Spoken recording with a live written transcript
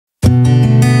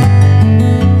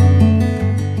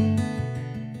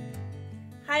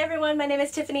name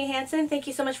is Tiffany Hansen. Thank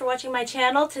you so much for watching my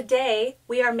channel. Today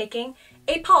we are making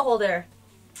a pot holder.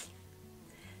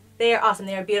 They are awesome.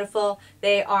 They are beautiful.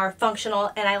 They are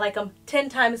functional, and I like them 10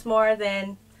 times more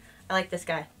than I like this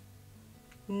guy.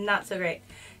 Not so great.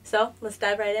 So let's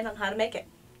dive right in on how to make it.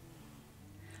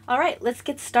 Alright, let's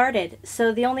get started.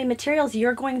 So the only materials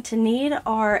you're going to need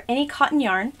are any cotton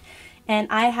yarn, and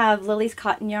I have Lily's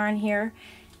cotton yarn here.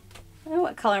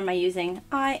 What color am I using?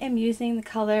 I am using the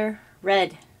color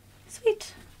red.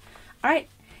 Sweet. Alright,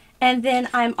 and then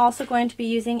I'm also going to be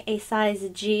using a size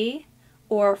G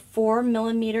or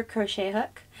 4mm crochet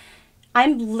hook.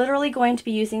 I'm literally going to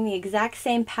be using the exact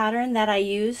same pattern that I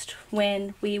used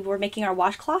when we were making our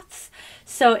washcloths.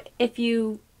 So if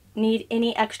you need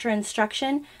any extra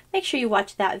instruction, make sure you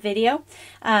watch that video.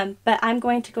 But I'm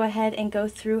going to go ahead and go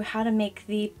through how to make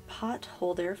the pot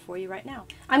holder for you right now.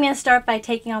 I'm going to start by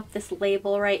taking off this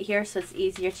label right here so it's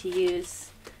easier to use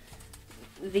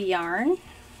the yarn.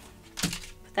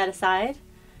 Put that aside.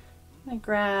 I'm going to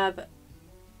grab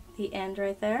the end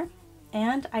right there,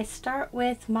 and I start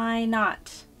with my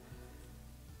knot.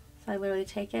 So I literally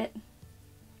take it,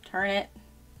 turn it,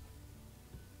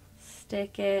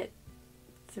 stick it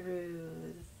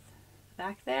through the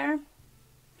back there,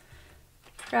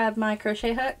 grab my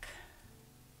crochet hook,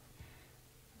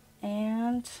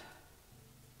 and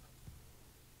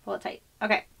pull it tight.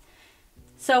 Okay,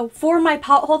 so for my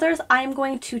pot holders, I'm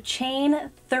going to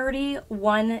chain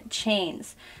 31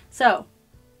 chains. So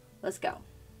let's go.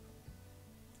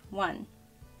 1,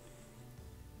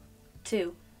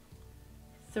 2,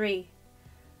 3,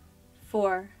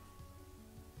 4,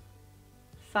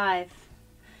 5.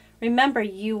 Remember,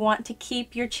 you want to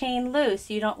keep your chain loose.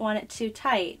 You don't want it too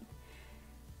tight.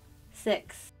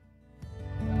 6.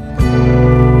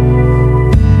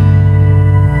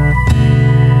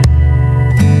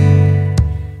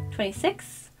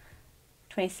 26,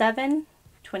 27,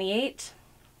 28,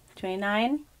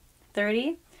 29,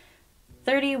 30,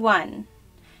 31.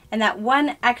 And that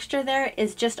one extra there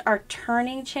is just our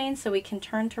turning chain, so we can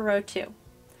turn to row 2.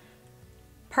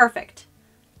 Perfect.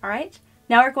 All right,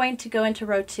 now we're going to go into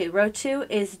row 2. Row 2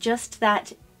 is just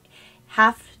that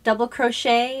half double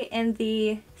crochet in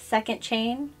the second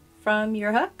chain from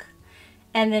your hook,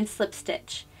 and then slip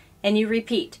stitch. And you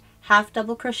repeat, half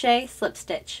double crochet, slip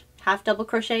stitch, half double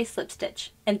crochet, slip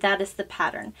stitch, and that is the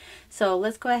pattern. So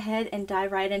let's go ahead and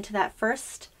dive right into that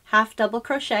first half double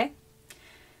crochet.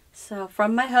 So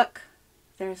from my hook,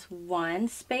 there's 1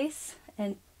 space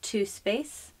and 2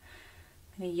 space.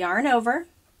 I'm going to yarn over.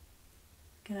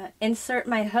 I'm going to insert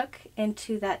my hook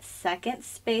into that second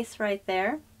space right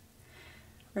there.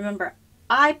 Remember,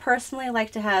 I personally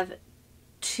like to have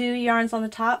 2 yarns on the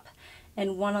top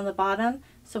and 1 on the bottom.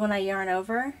 So when I yarn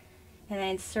over and I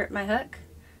insert my hook,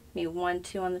 1,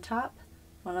 2 on the top,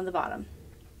 1 on the bottom.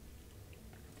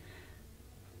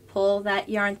 Pull that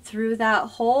yarn through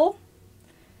that hole.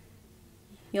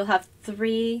 You'll have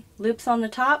 3 loops on the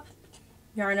top,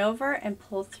 yarn over and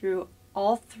pull through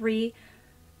all 3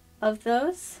 of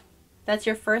those. That's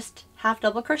your first half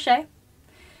double crochet.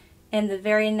 In the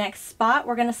very next spot,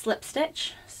 we're going to slip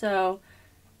stitch. So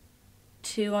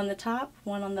 2 on the top,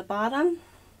 1 on the bottom.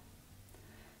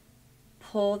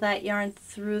 Pull that yarn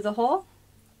through the hole,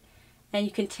 and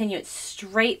you continue it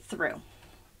straight through.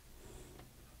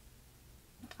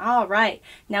 All right,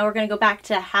 now we're going to go back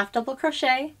to half double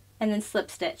crochet and then slip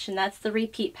stitch, and that's the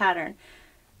repeat pattern.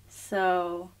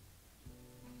 So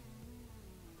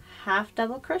half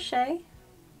double crochet,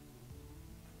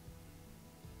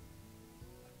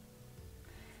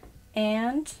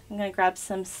 and I'm going to grab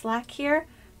some slack here.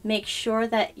 Make sure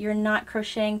that you're not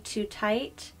crocheting too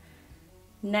tight.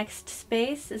 Next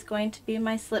space is going to be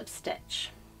my slip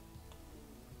stitch,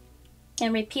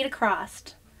 and repeat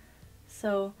across.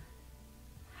 So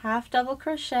half double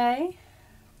crochet,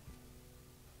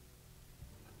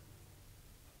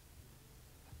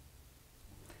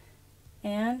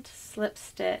 and slip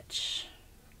stitch.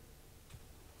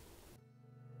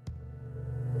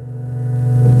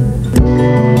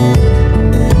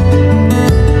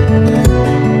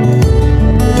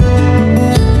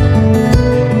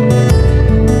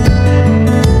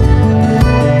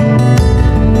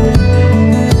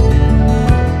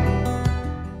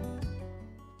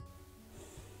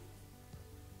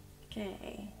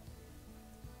 Okay,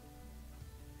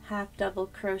 half double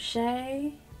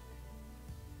crochet,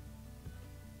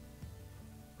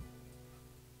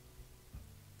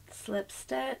 slip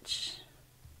stitch,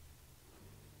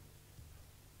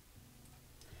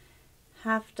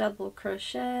 half double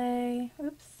crochet,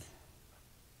 oops,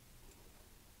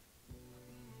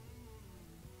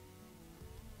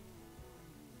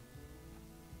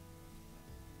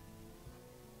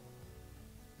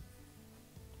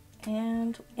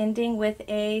 and ending with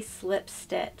a slip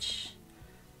stitch.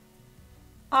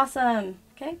 Awesome.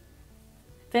 Okay,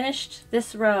 finished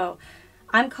this row.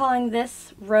 I'm calling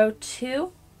this row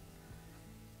 2.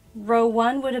 Row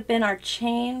 1 would have been our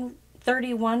chain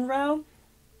 31 row.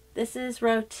 This is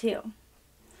row 2.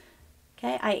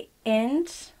 Okay, I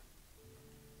end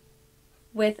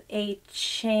with a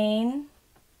chain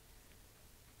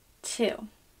 2.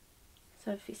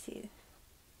 So if you see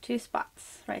 2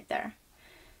 spots right there.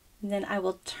 And then I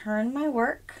will turn my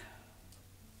work.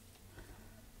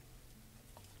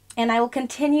 And I will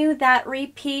continue that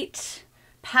repeat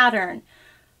pattern.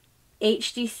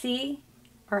 HDC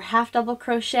or half double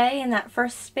crochet in that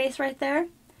first space right there.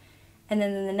 And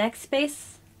then in the next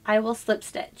space, I will slip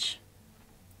stitch.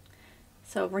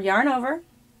 So we're yarn over.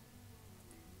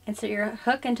 Insert your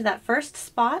hook into that first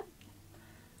spot.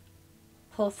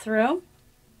 Pull through.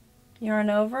 Yarn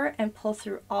over and pull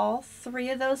through all 3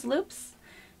 of those loops.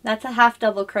 That's a half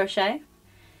double crochet.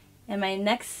 In my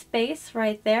next space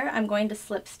right there, I'm going to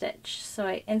slip stitch. So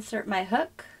I insert my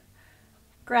hook,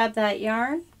 grab that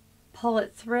yarn, pull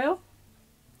it through,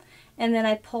 and then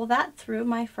I pull that through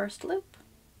my first loop.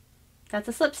 That's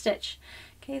a slip stitch.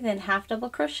 Okay, then half double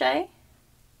crochet,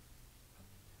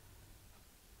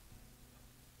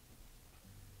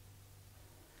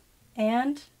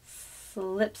 and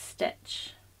slip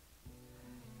stitch.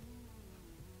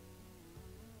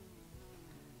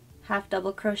 Half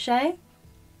double crochet,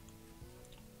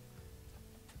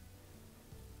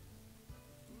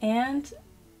 and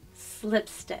slip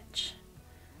stitch.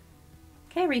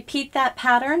 Okay, repeat that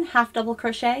pattern, half double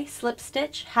crochet, slip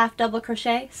stitch, half double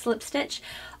crochet, slip stitch,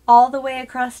 all the way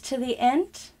across to the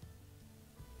end.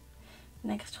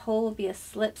 Next hole will be a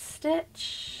slip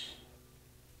stitch,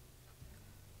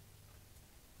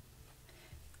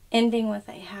 ending with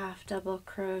a half double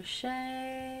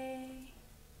crochet,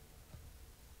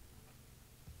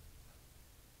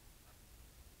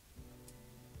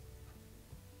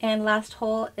 and last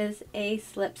hole is a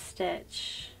slip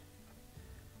stitch.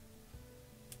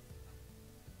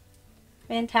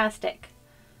 Fantastic.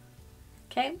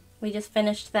 Okay, we just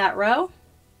finished that row.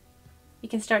 You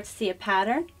can start to see a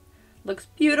pattern. Looks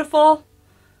beautiful.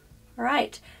 All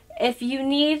right, if you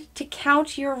need to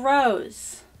count your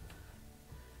rows,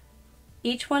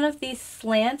 each one of these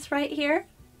slants right here,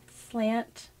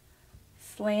 slant,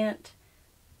 slant,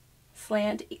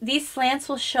 slant, these slants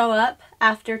will show up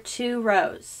after 2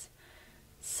 rows.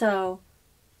 So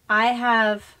I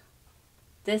have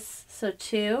this, so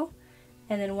 2,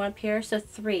 and then 1 up here, so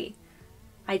 3.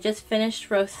 I just finished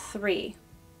row 3.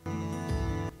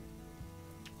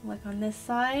 Look on this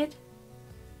side.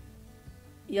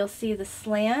 You'll see the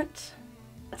slant.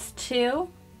 That's 2,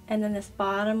 and then this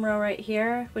bottom row right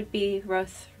here would be row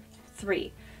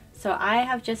 3. So I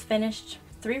have just finished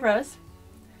 3 rows.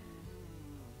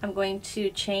 I'm going to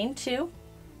chain 2,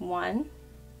 1,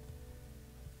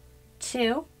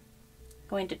 2,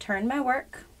 going to turn my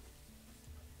work,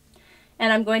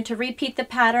 and I'm going to repeat the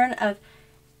pattern of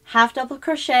half double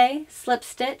crochet, slip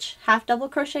stitch, half double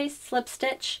crochet, slip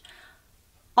stitch,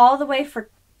 all the way for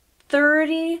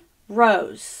 30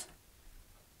 rows.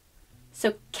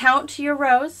 So count your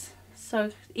rows.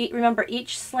 So remember,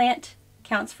 each slant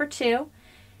counts for 2,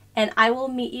 and I will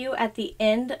meet you at the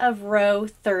end of row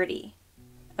 30.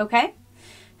 Okay?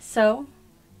 So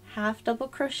half double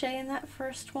crochet in that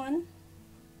first one,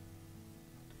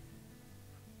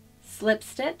 slip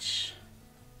stitch,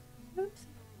 oops,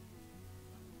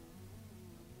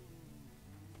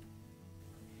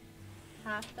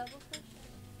 half double crochet.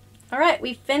 All right,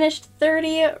 we finished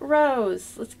 30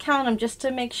 rows. Let's count them just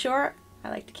to make sure. I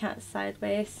like to count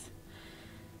sideways.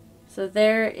 So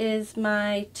there is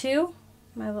my 2,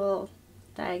 my little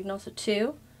diagonal. So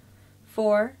 2,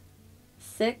 4,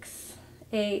 6,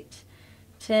 8,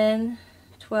 10,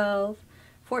 12,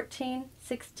 14,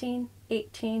 16,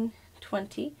 18,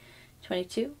 20,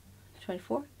 22,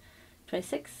 24,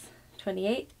 26,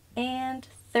 28, and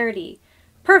 30.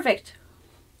 Perfect.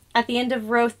 At the end of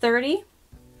row 30,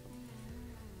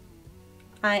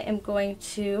 I am going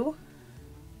to,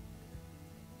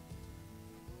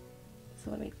 so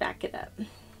let me back it up.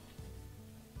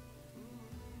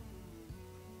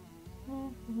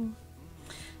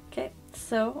 Okay,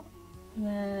 so I'm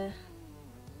gonna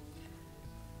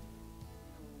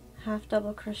half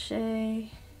double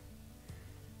crochet,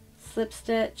 slip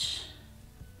stitch,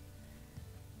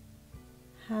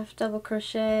 half double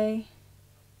crochet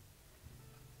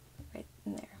right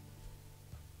in there,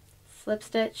 slip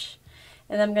stitch,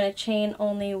 and I'm going to chain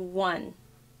only 1.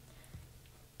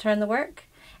 Turn the work,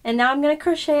 and now I'm going to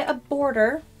crochet a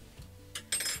border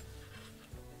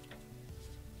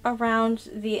around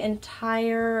the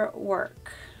entire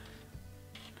work.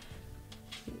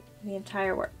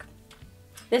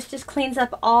 This just cleans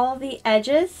up all the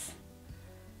edges,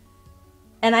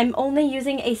 and I'm only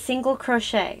using a single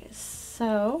crochet.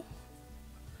 So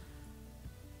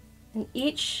in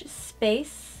each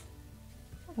space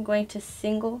I'm going to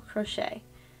single crochet,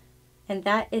 and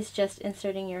that is just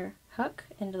inserting your hook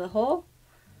into the hole,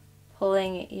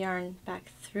 pulling yarn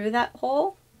back through that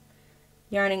hole,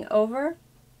 yarning over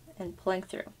and pulling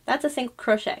through. That's a single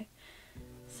crochet.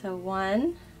 So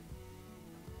 1,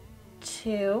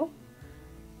 2,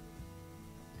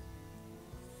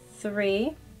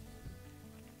 3,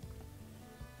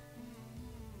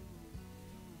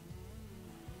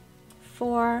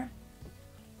 4,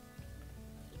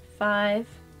 5,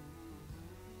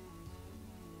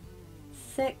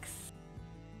 6,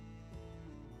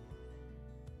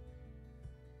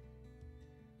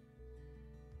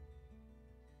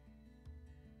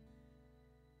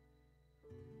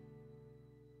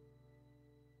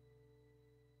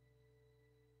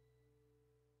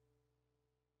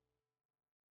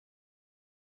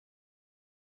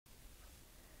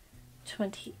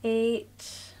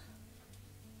 28,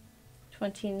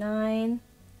 29,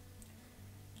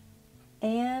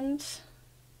 and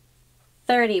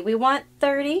 30. We want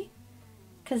 30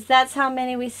 because that's how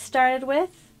many we started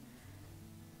with.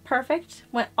 Perfect.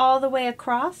 Went all the way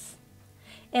across.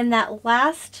 In that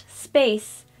last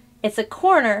space, it's a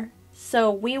corner, so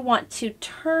we want to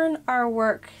turn our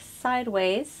work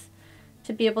sideways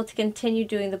to be able to continue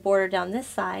doing the border down this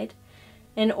side.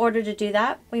 In order to do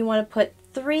that, we want to put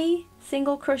 3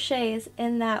 single crochets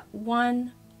in that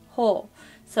one hole.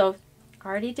 So I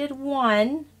already did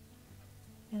 1.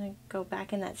 I'm going to go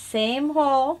back in that same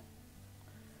hole.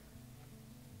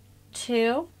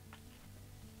 2.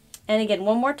 And again,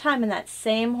 one more time in that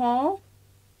same hole.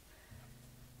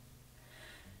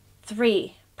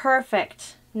 3.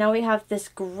 Perfect. Now we have this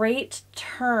great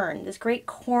turn, this great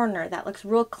corner that looks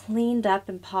real cleaned up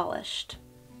and polished.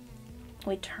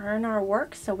 We turn our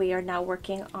work, so we are now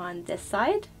working on this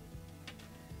side.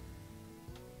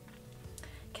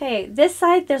 Okay, this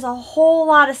side there's a whole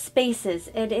lot of spaces,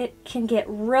 and it can get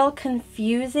real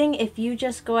confusing if you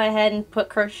just go ahead and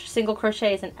put single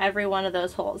crochets in every one of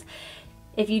those holes.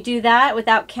 If you do that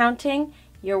without counting,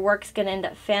 your work's going to end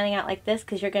up fanning out like this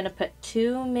because you're going to put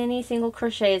too many single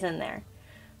crochets in there.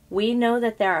 We know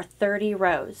that there are 30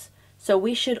 rows, so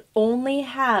we should only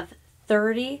have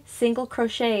 30 single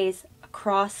crochets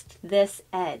across this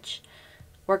edge.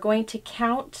 We're going to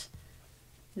count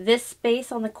this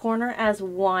space on the corner as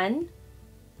 1.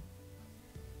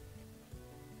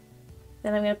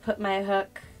 Then I'm going to put my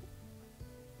hook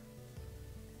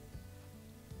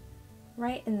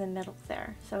right in the middle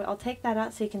there. So I'll take that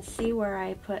out so you can see where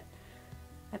I put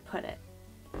it.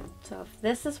 So if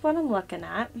this is what I'm looking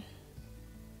at,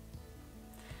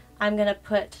 I'm going to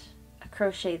put a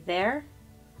crochet there,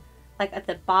 like at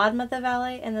the bottom of the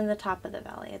valley and then the top of the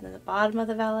valley, and then the bottom of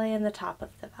the valley and the top of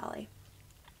the valley.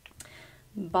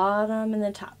 Bottom and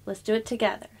the top. Let's do it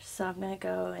together. So I'm going to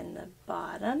go in the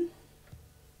bottom,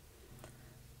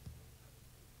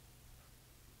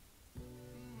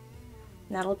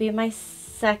 that'll be my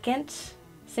second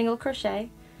single crochet,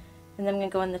 and then I'm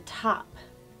going to go in the top.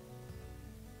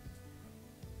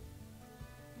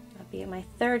 That'll be my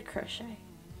third crochet.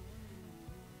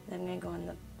 Then I'm going to go in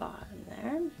the bottom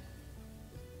there,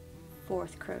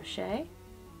 4th crochet,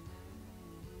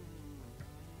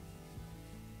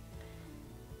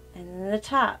 and then the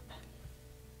top,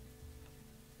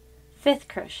 5th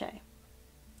crochet,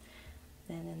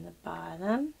 then in the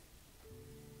bottom,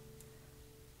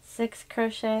 6th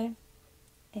crochet,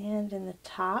 and in the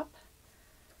top,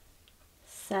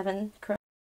 7 crochet.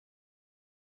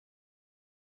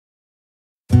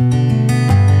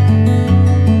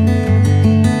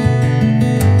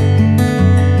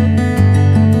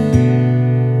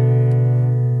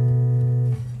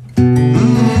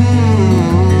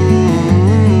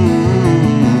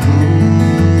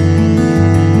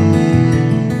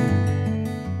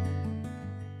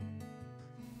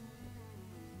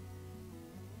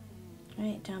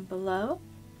 Right down below,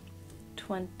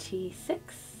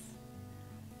 26,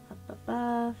 up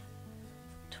above,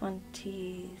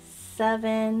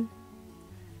 27,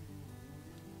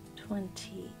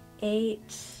 28,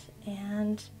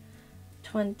 and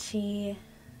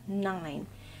 29.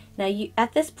 Now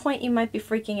at this point you might be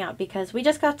freaking out because we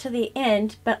just got to the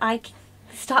end, but I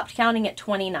stopped counting at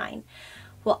 29.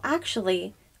 Well,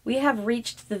 actually, we have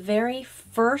reached the very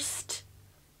first,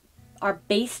 our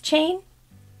base chain.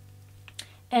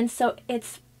 And so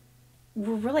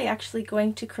we're really actually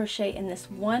going to crochet in this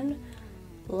one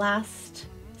last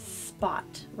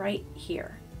spot right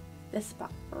here. This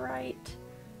spot right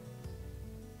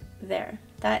there.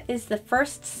 That is the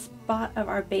first spot of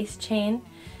our base chain.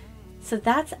 So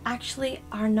that's actually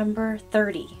our number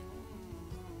 30.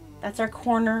 That's our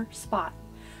corner spot.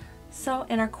 So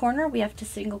in our corner we have to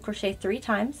single crochet 3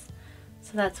 times.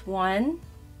 So that's 1,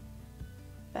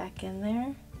 back in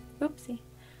there, oopsie,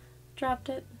 dropped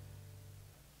it,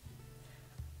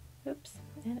 oops,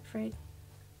 and it frayed,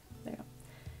 there we go,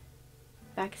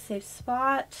 back a safe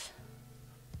spot,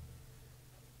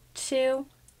 2,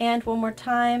 and one more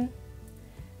time,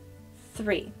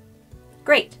 3.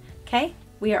 Great. Okay,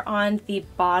 we are on the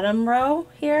bottom row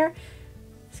here.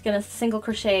 It's gonna single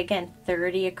crochet again,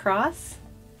 30 across.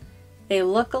 They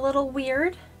look a little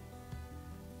weird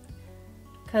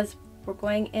because we're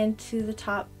going into the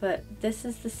top, but this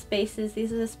is the spaces,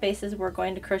 these are the spaces we're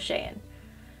going to crochet in.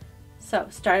 So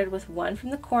started with 1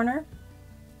 from the corner,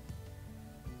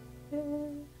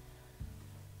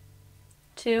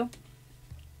 2,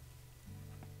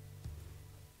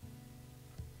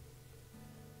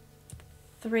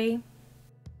 3,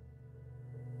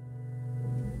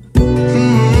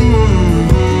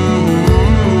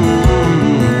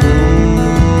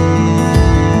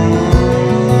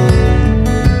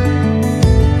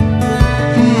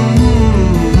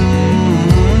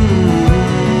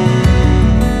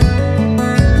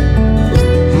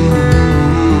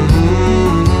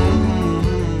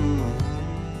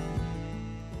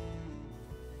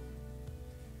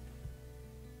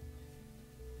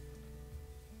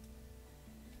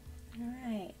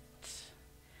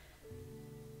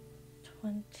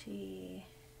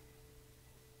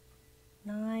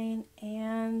 29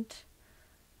 and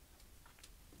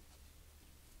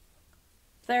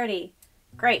 30.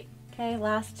 Great. Okay,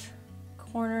 last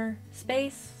corner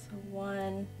space. So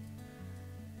 1,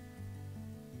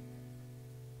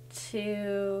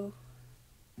 2,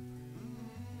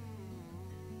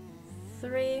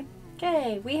 3.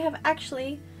 Okay, we have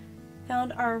actually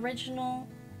found our original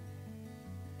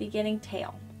beginning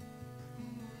tail.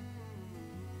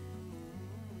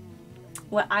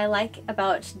 What I like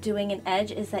about doing an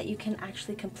edge is that you can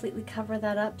actually completely cover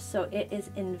that up so it is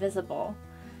invisible.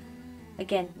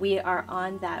 Again, we are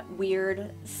on that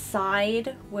weird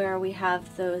side where we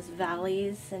have those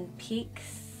valleys and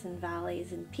peaks and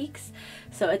valleys and peaks.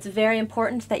 So it's very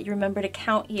important that you remember to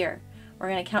count here. We're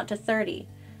going to count to 30.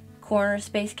 Corner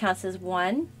space counts as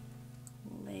 1.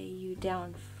 Lay you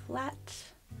down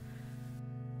flat.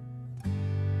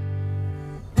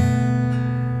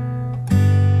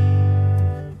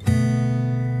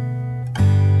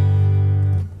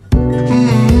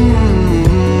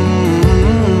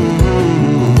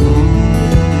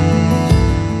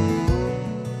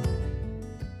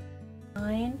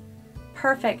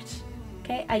 Perfect.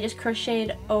 Okay, I just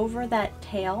crocheted over that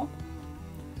tail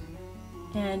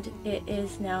and it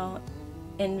is now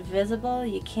invisible.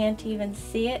 You can't even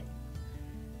see it.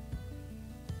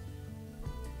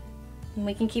 And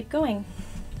we can keep going.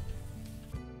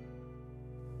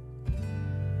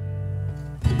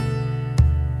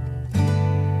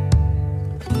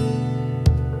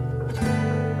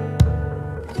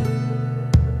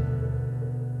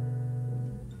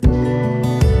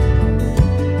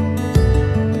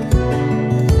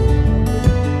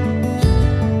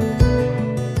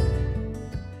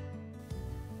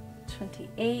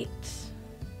 Eight,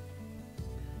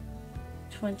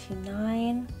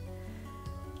 29.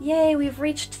 Yay, we've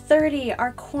reached 30,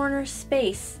 our corner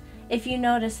space. If you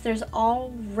notice, there's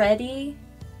already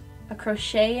a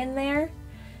crochet in there,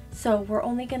 so we're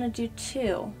only going to do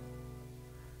 2.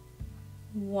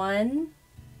 1,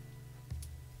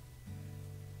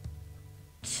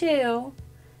 2,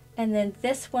 and then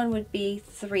this one would be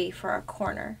 3 for our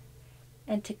corner.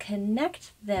 And to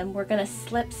connect them, we're going to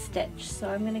slip stitch. So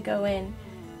I'm going to go in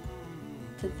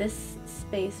to this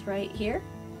space right here.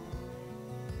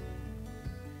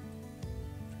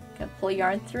 I'm going to pull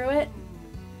yarn through it.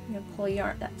 I'm going to pull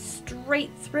yarn that straight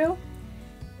through,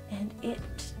 and it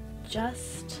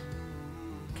just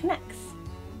connects.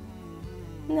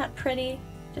 Isn't that pretty?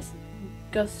 Just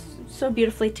goes so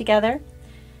beautifully together.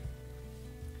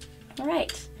 All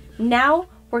right, now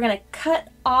we're going to cut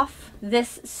off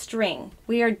this string.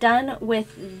 We are done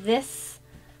with this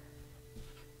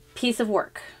piece of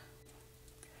work.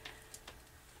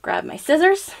 Grab my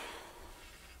scissors.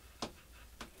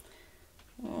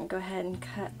 And go ahead and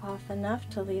cut off enough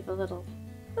to leave a little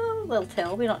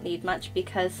tail. We don't need much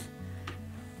because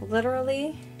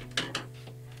literally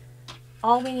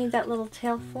all we need that little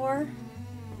tail for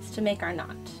is to make our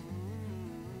knot.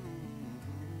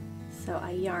 So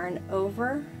I yarn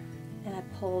over and I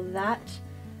pull that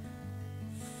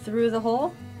through the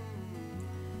hole,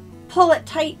 pull it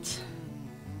tight.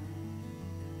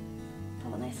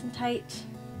 Pull it nice and tight.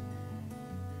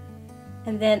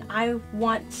 And then I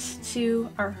want to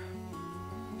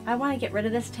get rid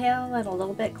of this tail and a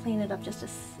little bit, clean it up just a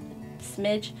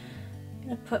smidge. I'm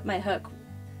going to put my hook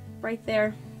right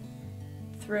there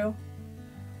through.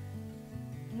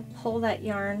 I'm going to pull that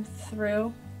yarn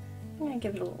through. I'm going to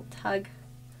give it a little tug,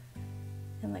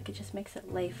 and like it just makes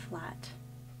it lay flat.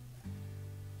 I'm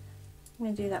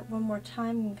going to do that one more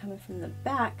time. I'm coming from the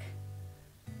back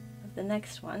of the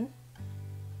next one.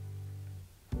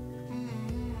 I'm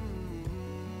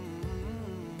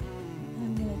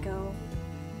going to go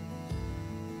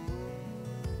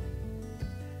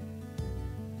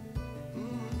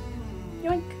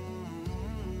yoink.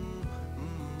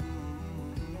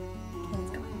 And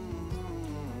it's gone.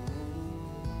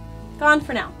 Gone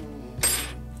for now.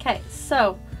 Okay,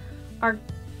 so our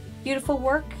beautiful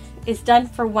work is done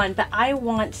for one, but I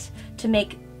want to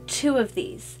make 2 of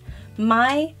these.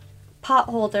 My pot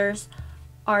holders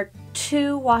are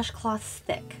 2 washcloths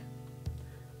thick.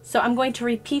 So I'm going to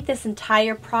repeat this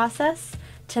entire process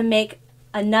to make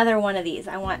another one of these.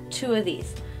 I want 2 of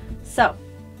these. So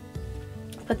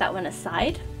put that one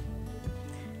aside.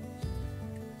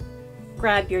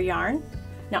 Grab your yarn.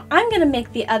 Now I'm going to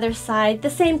make the other side the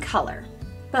same color,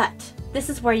 but this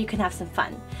is where you can have some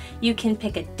fun. You can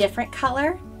pick a different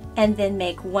color and then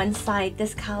make one side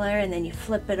this color, and then you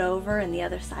flip it over and the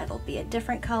other side will be a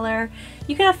different color.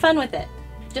 You can have fun with it.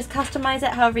 Just customize it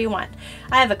however you want.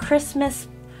 I have a Christmas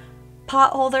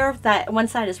pot holder that one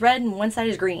side is red and one side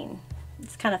is green.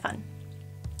 It's kind of fun.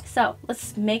 So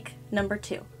let's make number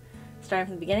 2. Starting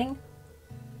from the beginning.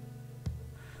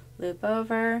 Loop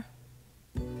over.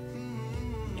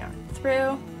 Yarn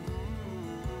through.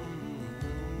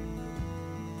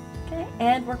 Okay,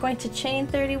 and we're going to chain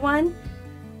 31.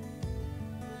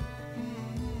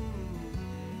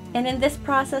 And in this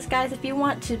process, guys, if you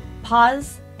want to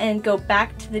pause and go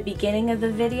back to the beginning of the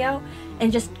video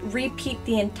and just repeat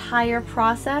the entire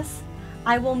process,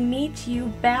 I will meet you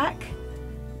back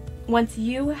once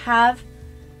you have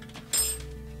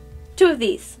 2 of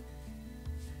these.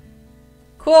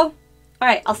 Cool? All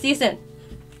right, I'll see you soon.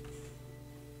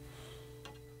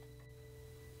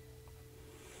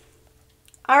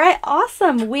 All right,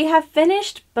 awesome. We have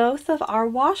finished both of our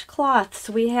washcloths.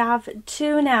 We have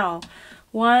 2 now.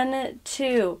 1,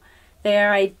 2. They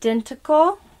are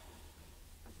identical.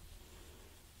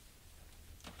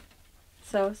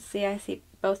 So see, I see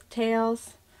both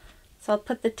tails. So I'll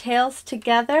put the tails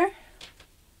together.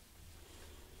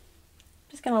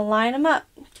 Just going to line them up.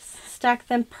 Just stack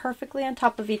them perfectly on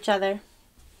top of each other.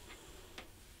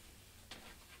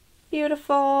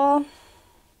 Beautiful.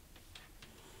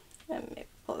 And maybe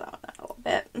pull that one out a little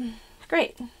bit.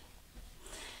 Great.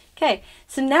 Okay,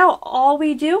 so now all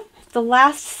we do, the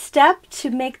last step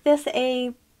to make this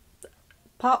a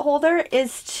pot holder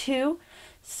is to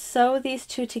sew these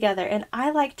 2 together. And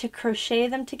I like to crochet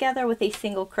them together with a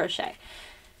single crochet.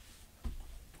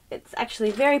 It's actually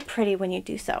very pretty when you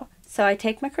do so. So I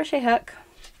take my crochet hook,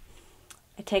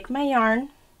 I take my yarn.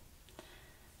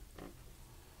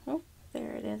 Oh,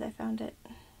 there it is, I found it.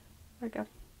 Where'd it go?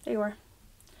 There you are.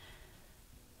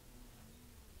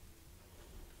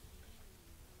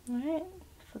 All right,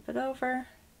 flip it over.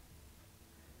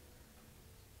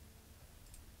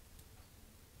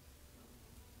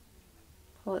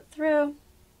 Pull it through.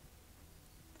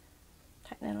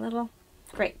 Tighten it a little.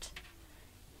 Great.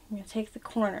 I'm going to take the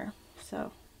corner.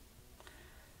 So,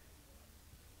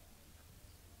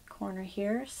 corner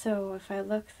here. So if I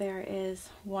look, there is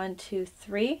 1, 2,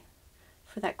 3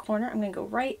 for that corner. I'm going to go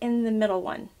right in the middle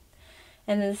one.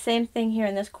 And then the same thing here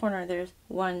in this corner. There's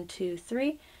 1, 2,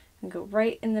 3. And go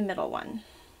right in the middle one.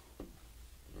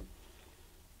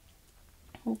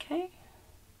 Okay.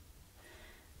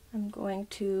 I'm going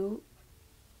to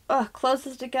close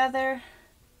this together,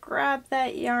 grab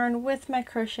that yarn with my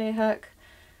crochet hook,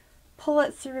 pull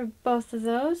it through both of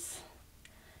those,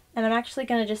 and I'm actually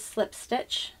going to just slip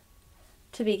stitch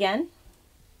to begin.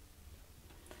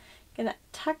 I'm going to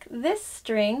tuck this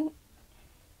string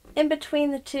in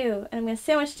between the 2, and I'm going to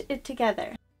sandwich it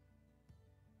together.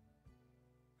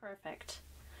 Perfect.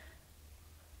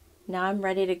 Now I'm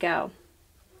ready to go.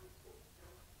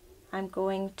 I'm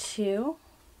going to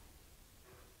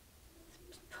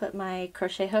put my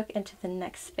crochet hook into the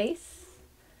next space,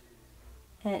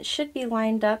 and it should be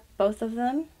lined up, both of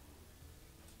them.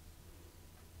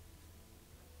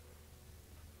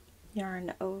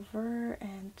 Yarn over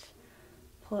and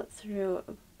pull it through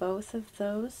both of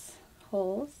those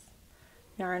holes.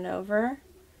 Yarn over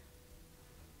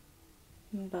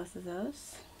and both of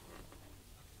those.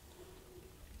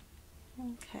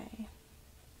 Okay.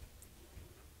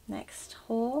 next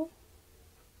hole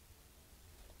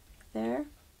there.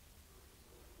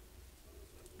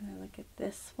 Now look at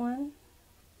this one,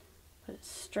 put it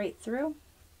straight through,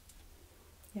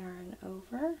 yarn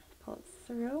over, pull it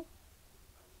through,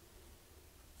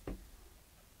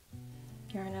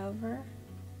 yarn over,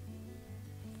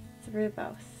 through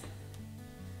both.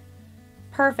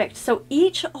 Perfect. So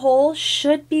each hole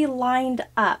should be lined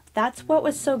up. That's what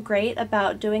was so great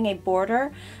about doing a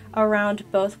border around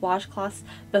both washcloths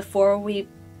before we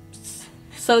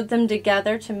sewed them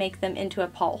together to make them into a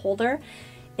pot holder,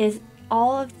 is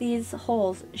all of these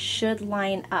holes should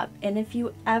line up. And if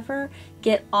you ever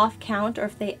get off count, or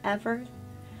if they ever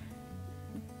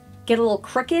get a little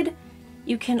crooked,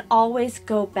 you can always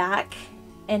go back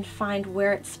and find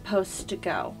where it's supposed to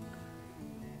go.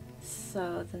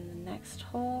 So then the next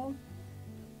hole,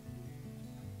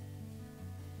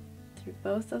 through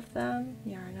both of them,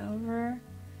 yarn over,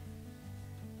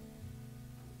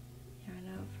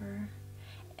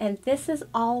 and this is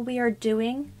all we are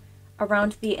doing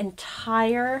around the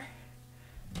entire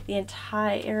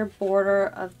border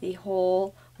of the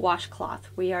whole washcloth.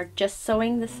 We are just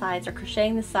sewing the sides, or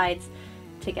crocheting the sides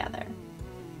together.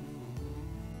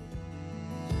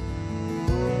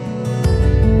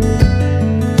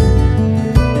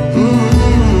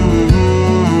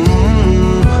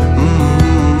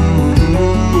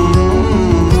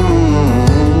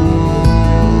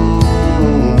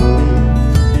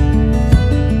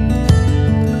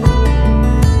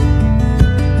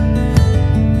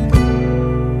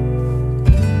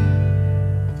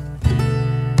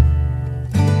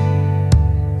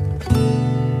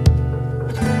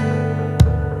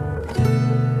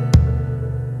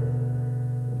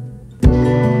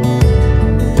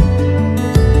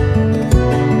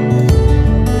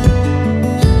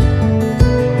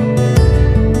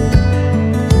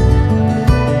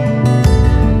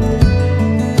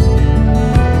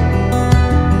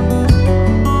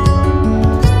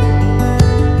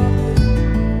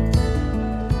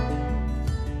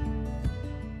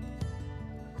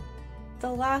 The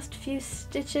last few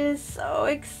stitches, so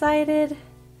excited.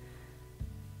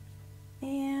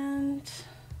 And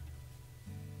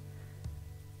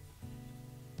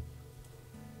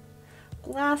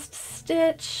last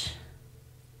stitch.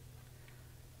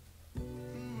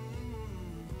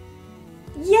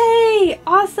 Yay!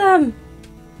 Awesome!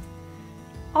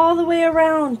 All the way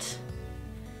around.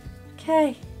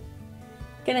 Okay.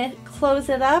 Gonna close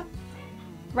it up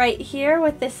right here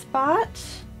with this spot.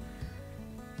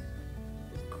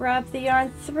 Grab the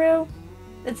yarn through.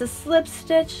 It's a slip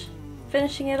stitch,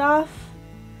 finishing it off.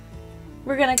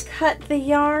 We're gonna cut the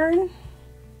yarn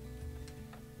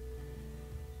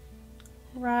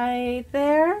right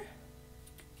there.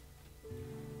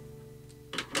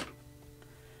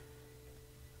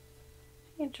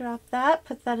 You drop that,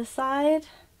 put that aside.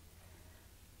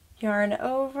 Yarn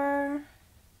over,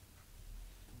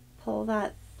 pull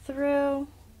that through.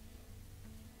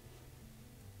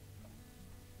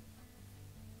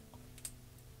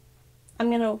 I'm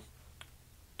going to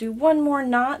do one more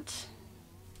knot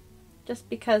just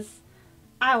because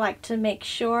I like to make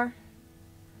sure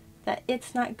that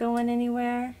it's not going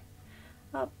anywhere.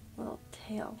 Oh, little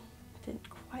tail didn't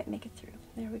quite make it through.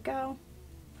 There we go.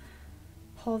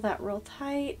 Pull that real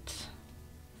tight.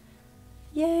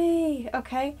 Yay!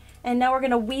 Okay, and now we're going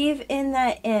to weave in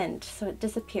that end so it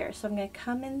disappears. So I'm going to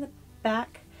come in the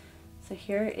back. So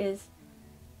here is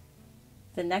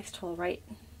the next hole right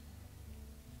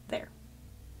there.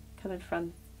 Coming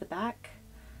from the back,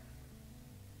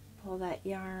 pull that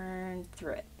yarn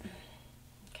through it.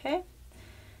 Okay,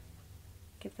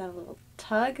 give that a little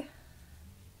tug.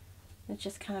 It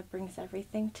just kind of brings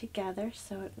everything together,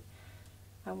 so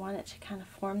I want it to kind of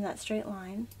form that straight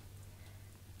line.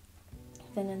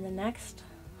 Then in the next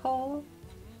hole,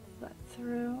 pull that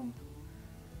through,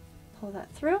 pull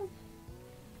that through.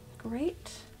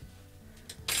 Great.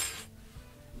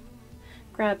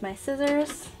 Grab my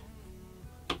scissors,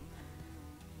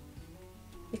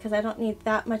 because I don't need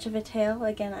that much of a tail.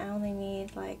 Again, I only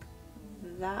need like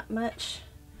that much.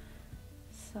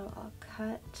 So I'll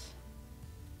cut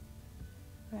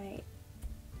right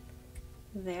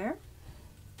there.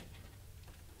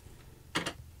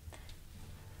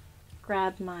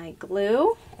 Grab my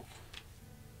glue.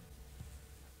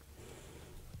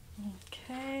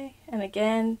 Okay, and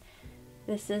again,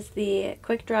 this is the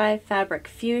Quick Dry Fabric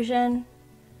Fusion.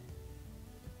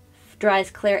 Dries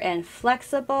clear and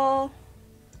flexible.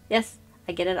 Yes,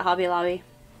 I get it at Hobby Lobby.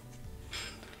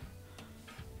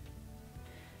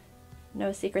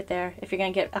 No secret there. If you're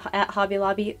going to get at Hobby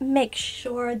Lobby, make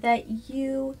sure that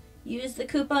you use the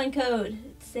coupon code.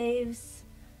 It saves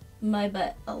my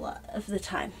butt a lot of the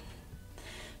time.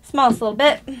 Smallest little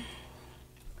bit.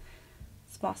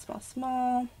 Small, small,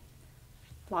 small.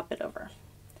 Flop it over.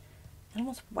 I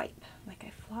almost wipe. Like I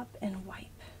flop and wipe.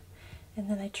 And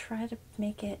then I try to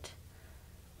make it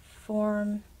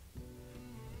form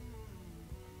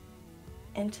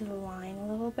into the line a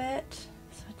little bit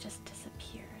so it just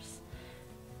disappears.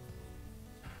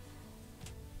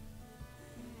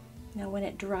 Now when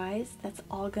it dries, that's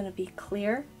all going to be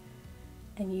clear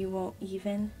and you won't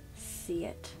even see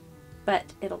it, but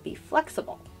it'll be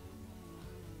flexible.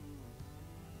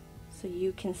 So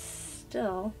you can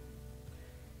still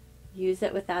use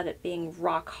it without it being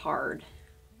rock hard.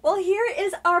 Well, here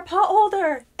is our pot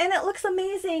holder and it looks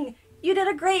amazing. You did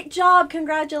a great job.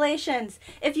 Congratulations.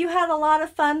 If you had a lot of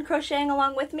fun crocheting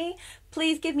along with me,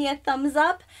 please give me a thumbs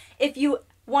up. If you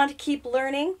want to keep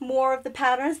learning more of the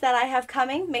patterns that I have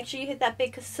coming, make sure you hit that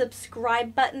big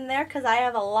subscribe button there because I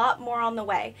have a lot more on the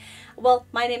way. Well,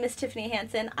 my name is Tiffany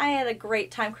Hansen. I had a great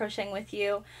time crocheting with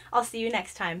you. I'll see you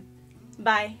next time.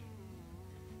 Bye.